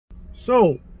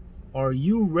So, are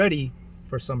you ready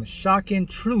for some shocking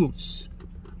truths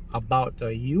about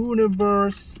the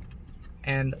universe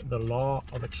and the law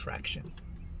of attraction?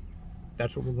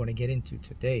 That's what we're going to get into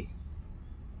today.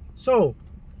 So,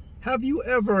 have you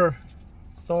ever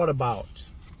thought about,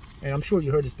 and I'm sure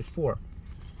you heard this before,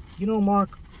 you know,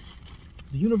 Mark,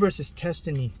 the universe is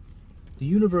testing me. The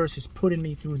universe is putting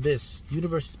me through this. The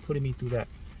universe is putting me through that.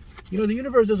 You know, the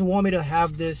universe doesn't want me to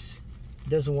have this,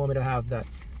 doesn't want me to have that.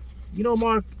 You know,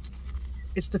 Mark,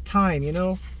 it's the time, you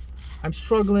know. I'm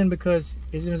struggling because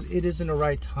it isn't the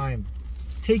right time.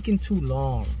 It's taking too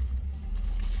long.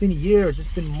 It's been years, it's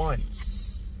been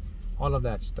months. All of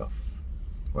that stuff.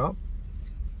 Well,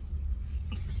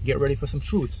 get ready for some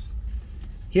truths.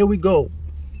 Here we go.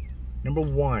 Number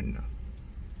one.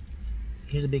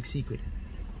 Here's a big secret.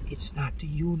 It's not the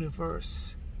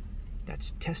universe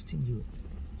that's testing you.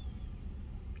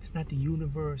 It's not the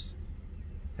universe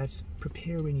that's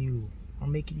preparing you or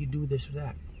making you do this or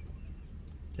that.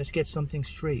 Let's get something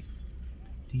straight.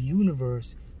 The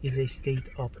universe is a state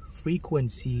of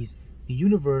frequencies. The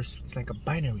universe is like a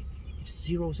binary. It's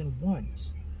zeros and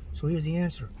ones. So here's the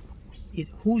answer.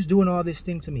 Who's doing all this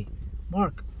thing to me?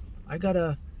 Mark,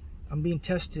 I'm being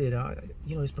tested.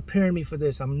 You know, it's preparing me for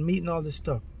this. I'm meeting all this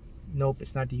stuff. Nope,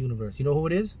 it's not the universe. You know who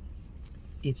it is?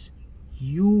 It's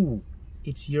you.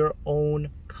 It's your own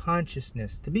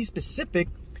consciousness. To be specific,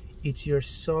 it's your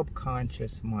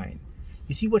subconscious mind.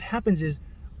 You see, what happens is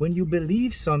when you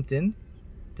believe something,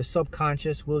 the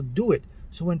subconscious will do it.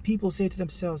 So when people say to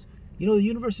themselves, you know, the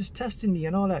universe is testing me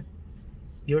and all that,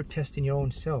 you're testing your own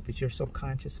self. It's your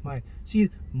subconscious mind. See,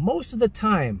 most of the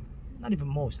time, not even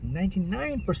most,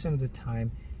 99% of the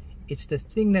time, it's the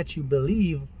thing that you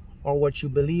believe or what you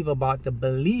believe about the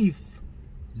belief,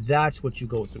 that's what you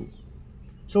go through.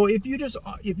 So if you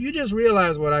just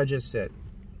realize what I just said,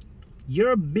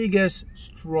 your biggest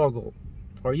struggle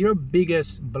or your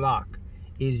biggest block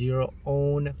is your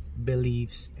own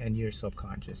beliefs and your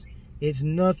subconscious. It's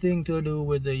nothing to do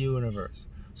with the universe.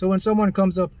 So when someone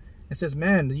comes up and says,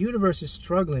 man, the universe is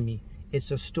struggling me,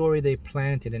 it's a story they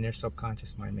planted in their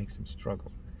subconscious mind, makes them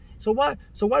struggle. So why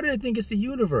do they think it's the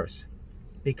universe?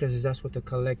 Because that's what the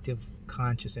collective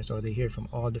consciousness, or they hear it from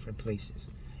all different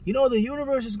places. You know, the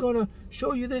universe is going to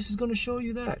show you this, is going to show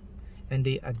you that. And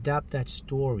they adapt that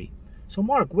story. So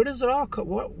Mark, where does it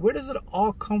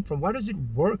all come from? Why does it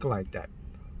work like that?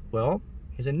 Well,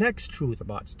 here's the next truth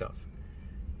about stuff.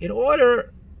 In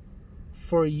order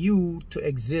for you to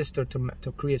exist or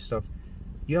to create stuff,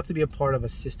 you have to be a part of a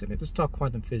system. Let's talk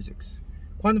quantum physics.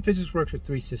 Quantum physics works with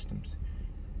 3 systems.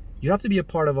 You have to be a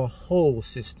part of a whole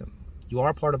system. You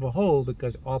are part of a whole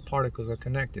because all particles are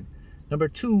connected. Number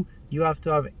 2, you have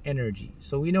to have energy.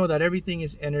 So we know that everything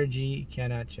is energy,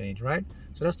 cannot change, right?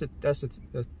 So that's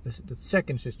the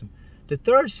second system. The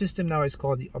third system now is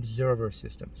called the observer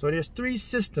system. So there's 3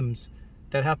 systems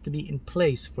that have to be in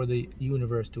place for the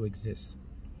universe to exist.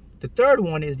 The third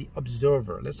one is the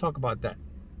observer. Let's talk about that.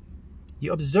 The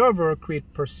observer creates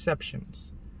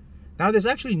perceptions. Now there's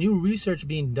actually new research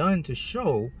being done to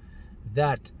show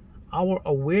that our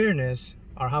awareness,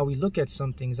 or how we look at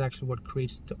something, is actually what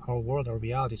creates our world, our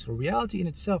reality. So reality in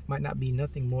itself might not be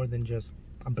nothing more than just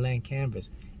a blank canvas.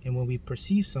 And when we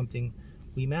perceive something,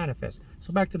 we manifest.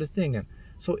 So back to the thing then.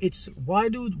 So it's why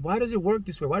does it work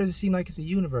this way? Why does it seem like it's a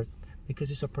universe?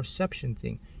 Because it's a perception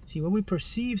thing. See, when we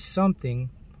perceive something,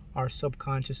 our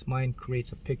subconscious mind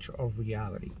creates a picture of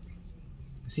reality.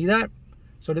 See that?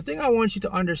 So the thing I want you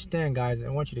to understand, guys, I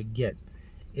want you to get,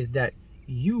 is that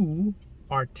you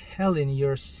are telling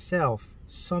yourself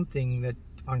something that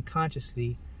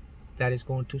unconsciously that is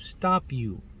going to stop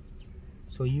you.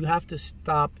 So you have to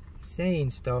stop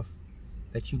saying stuff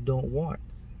that you don't want.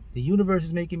 The universe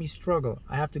is making me struggle.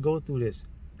 I have to go through this.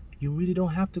 You really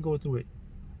don't have to go through it.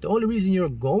 The only reason you're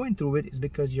going through it is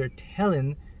because you're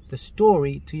telling the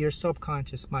story to your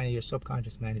subconscious mind, and your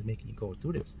subconscious mind is making you go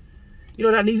through this. You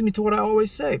know, that leads me to what I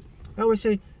always say. I always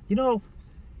say, you know,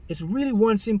 it's really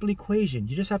one simple equation.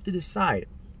 You just have to decide,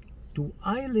 do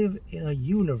I live in a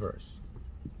universe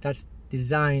that's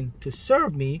designed to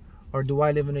serve me, or do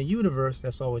I live in a universe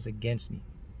that's always against me?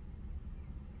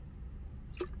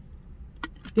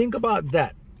 Think about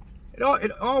that.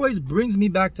 It always brings me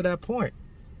back to that point.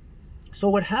 So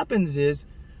what happens is,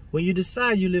 when you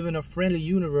decide you live in a friendly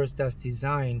universe that's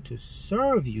designed to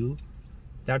serve you,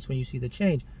 that's when you see the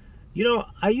change. You know,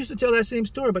 I used to tell that same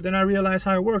story, but then I realized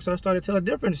how it works. So I started to tell a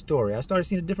different story. I started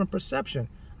seeing a different perception.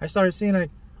 I started seeing,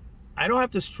 like, I don't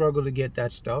have to struggle to get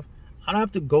that stuff. I don't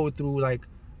have to go through, like,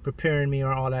 preparing me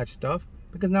or all that stuff,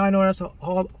 because now I know that's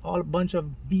all a bunch of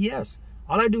BS.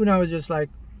 All I do now is just like,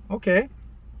 okay,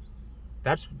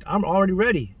 I'm already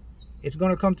ready. It's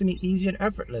going to come to me easy and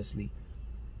effortlessly.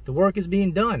 The work is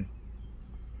being done.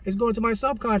 It's going to my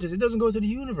subconscious. It doesn't go to the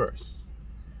universe.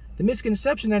 The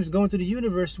misconception that it's going to the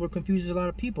universe is what confuses a lot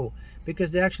of people,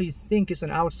 because they actually think it's an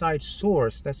outside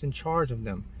source that's in charge of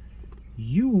them.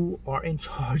 You are in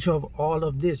charge of all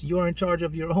of this. You are in charge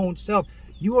of your own self.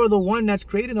 You are the one that's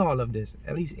creating all of this,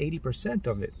 at least 80%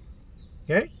 of it.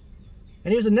 Okay?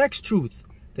 And here's the next truth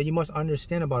that you must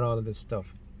understand about all of this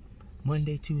stuff.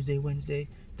 Monday, Tuesday, Wednesday,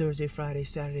 Thursday, Friday,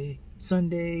 Saturday,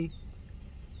 Sunday,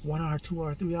 1 hour, 2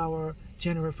 hour, 3 hour,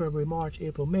 January, February, March,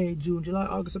 April, May, June, July,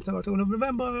 August, September, October,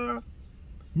 November.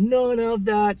 None of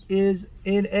that is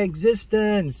in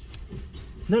existence.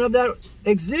 None of that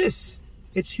exists.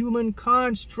 It's human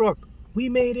construct. We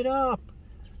made it up.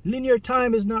 Linear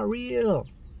time is not real.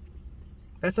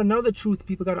 That's another truth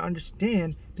people got to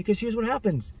understand, because here's what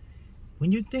happens.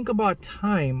 When you think about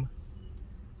time,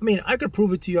 I mean, I could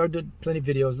prove it to you. I've done plenty of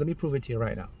videos. Let me prove it to you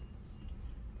right now.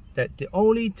 That the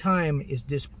only time is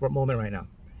this moment right now.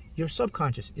 Your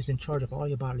subconscious is in charge of all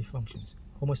your bodily functions.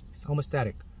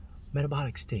 Homeostatic,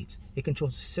 metabolic states. It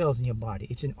controls the cells in your body.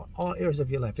 It's in all areas of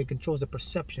your life. It controls the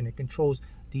perception. It controls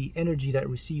the energy that it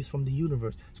receives from the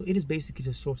universe. So it is basically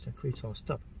the source that creates all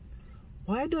stuff.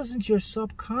 Why doesn't your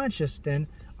subconscious then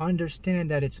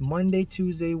understand that it's Monday,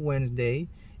 Tuesday, Wednesday?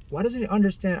 Why doesn't it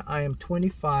understand I am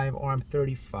 25 or I'm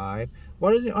 35?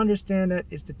 Why doesn't it understand that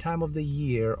it's the time of the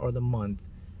year or the month?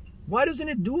 Why doesn't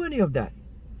it do any of that?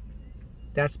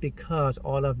 That's because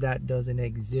all of that doesn't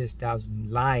exist. That's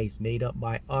lies made up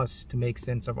by us to make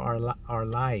sense of our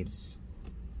lives.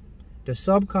 The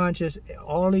subconscious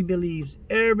only believes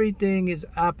everything is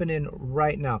happening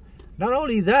right now. Not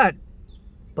only that,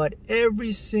 but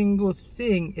every single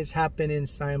thing is happening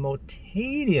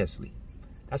simultaneously.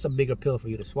 That's a bigger pill for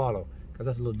you to swallow, because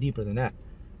that's a little deeper than that.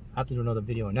 I have to do another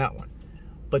video on that one.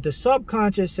 But the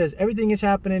subconscious says everything is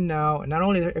happening now. And not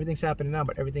only everything's happening now,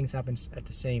 but everything's happening at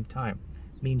the same time.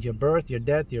 Means your birth, your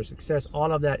death, your success,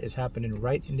 all of that is happening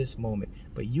right in this moment.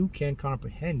 But you can't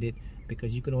comprehend it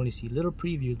because you can only see little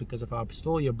previews because of how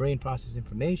slow your brain processes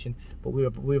information. But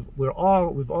we've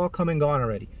all come and gone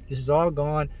already. This is all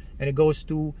gone, and it goes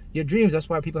through your dreams. That's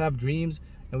why people have dreams,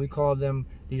 and we call them,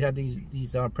 they have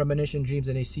these premonition dreams,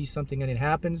 and they see something and it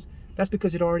happens. That's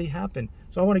because it already happened.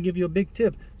 So I want to give you a big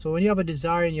tip. So when you have a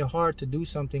desire in your heart to do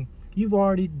something, you've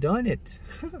already done it.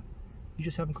 You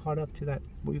just haven't caught up to that,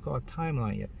 what you call a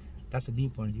timeline yet. That's a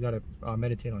deep one. You got to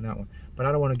meditate on that one. But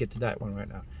I don't want to get to that one right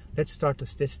now. Let's start to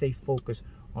stay focused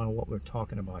on what we're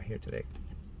talking about here today.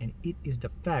 And it is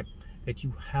the fact that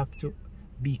you have to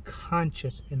be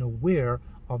conscious and aware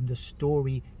of the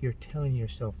story you're telling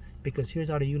yourself. Because here's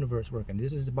how the universe works. And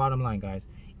this is the bottom line, guys.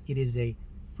 It is a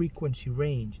frequency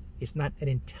range. It's not an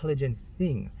intelligent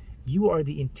thing. You are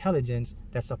the intelligence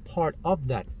that's a part of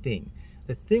that thing.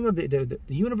 The thing of the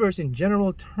universe in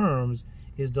general terms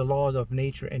is the laws of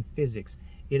nature and physics.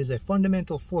 It is a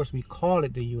fundamental force. We call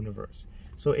it the universe.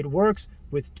 So it works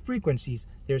with frequencies.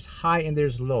 There's high and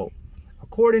there's low.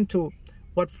 According to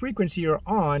what frequency you're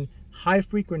on, high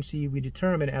frequency we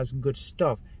determine as good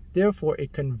stuff. Therefore,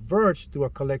 it converts through a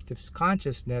collective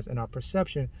consciousness and our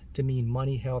perception to mean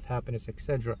money, health, happiness,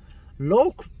 etc.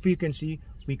 Low frequency,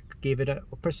 we give it a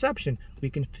perception. We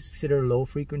can consider low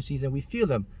frequencies and we feel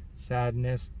them.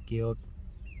 Sadness, guilt,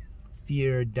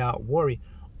 fear, doubt, worry.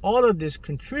 All of this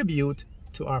contribute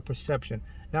to our perception.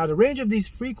 Now, the range of these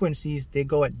frequencies, they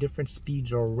go at different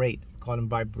speeds or rate. We call them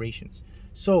vibrations.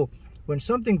 So when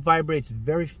something vibrates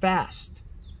very fast,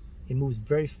 it moves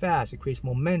very fast, it creates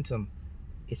momentum,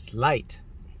 it's light,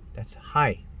 that's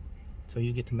high. So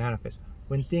you get to manifest.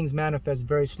 When things manifest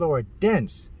very slow or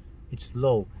dense, it's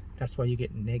low. That's why you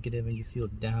get negative and you feel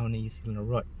down and you feel in a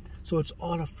rut. So it's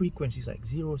all the frequencies, like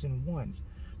zeros and ones.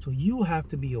 So you have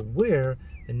to be aware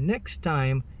the next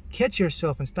time, catch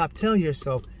yourself and stop telling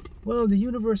yourself, well, the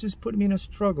universe is putting me in a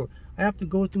struggle. I have to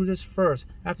go through this first.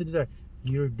 I have to do that.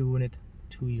 You're doing it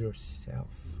to yourself,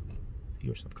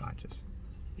 your subconscious.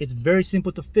 It's very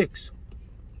simple to fix.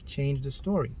 Change the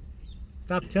story.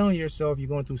 Stop telling yourself you're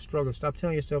going through struggle. Stop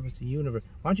telling yourself it's the universe.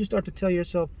 Why don't you start to tell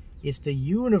yourself it's the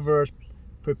universe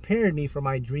prepared me for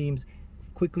my dreams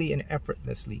quickly and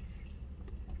effortlessly.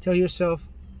 Tell yourself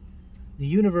the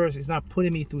universe is not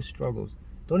putting me through struggles.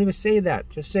 Don't even say that.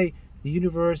 Just say the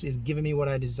universe is giving me what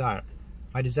I desire.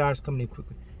 My desire is coming in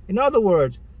quickly. In other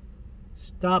words,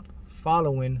 stop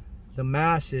following the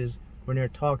masses when they're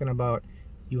talking about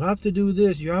you have to do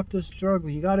this, you have to struggle,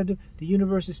 you got to do, the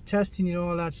universe is testing you and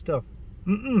all that stuff.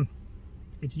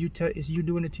 It's you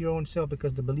doing it to your own self,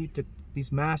 because the belief that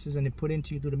these masses and they put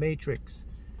into you through the matrix,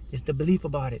 it's the belief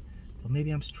about it. Well,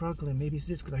 maybe I'm struggling, maybe it's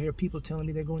this because I hear people telling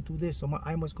me they're going through this, so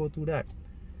I must go through that.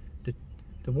 The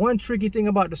The one tricky thing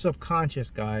about the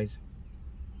subconscious, guys,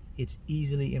 it's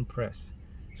easily impressed.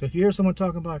 So if you hear someone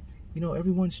talking about, you know,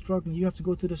 everyone's struggling, you have to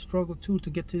go through the struggle too to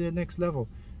get to the next level,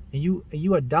 and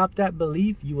you adopt that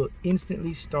belief, you will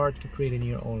instantly start to create it in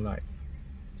your own life.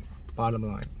 Bottom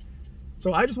line.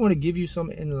 So I just want to give you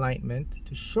some enlightenment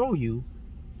to show you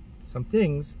some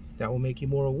things that will make you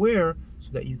more aware,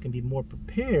 so that you can be more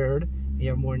prepared and you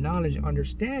have more knowledge and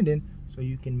understanding, so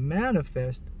you can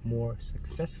manifest more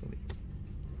successfully.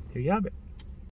 There you have it.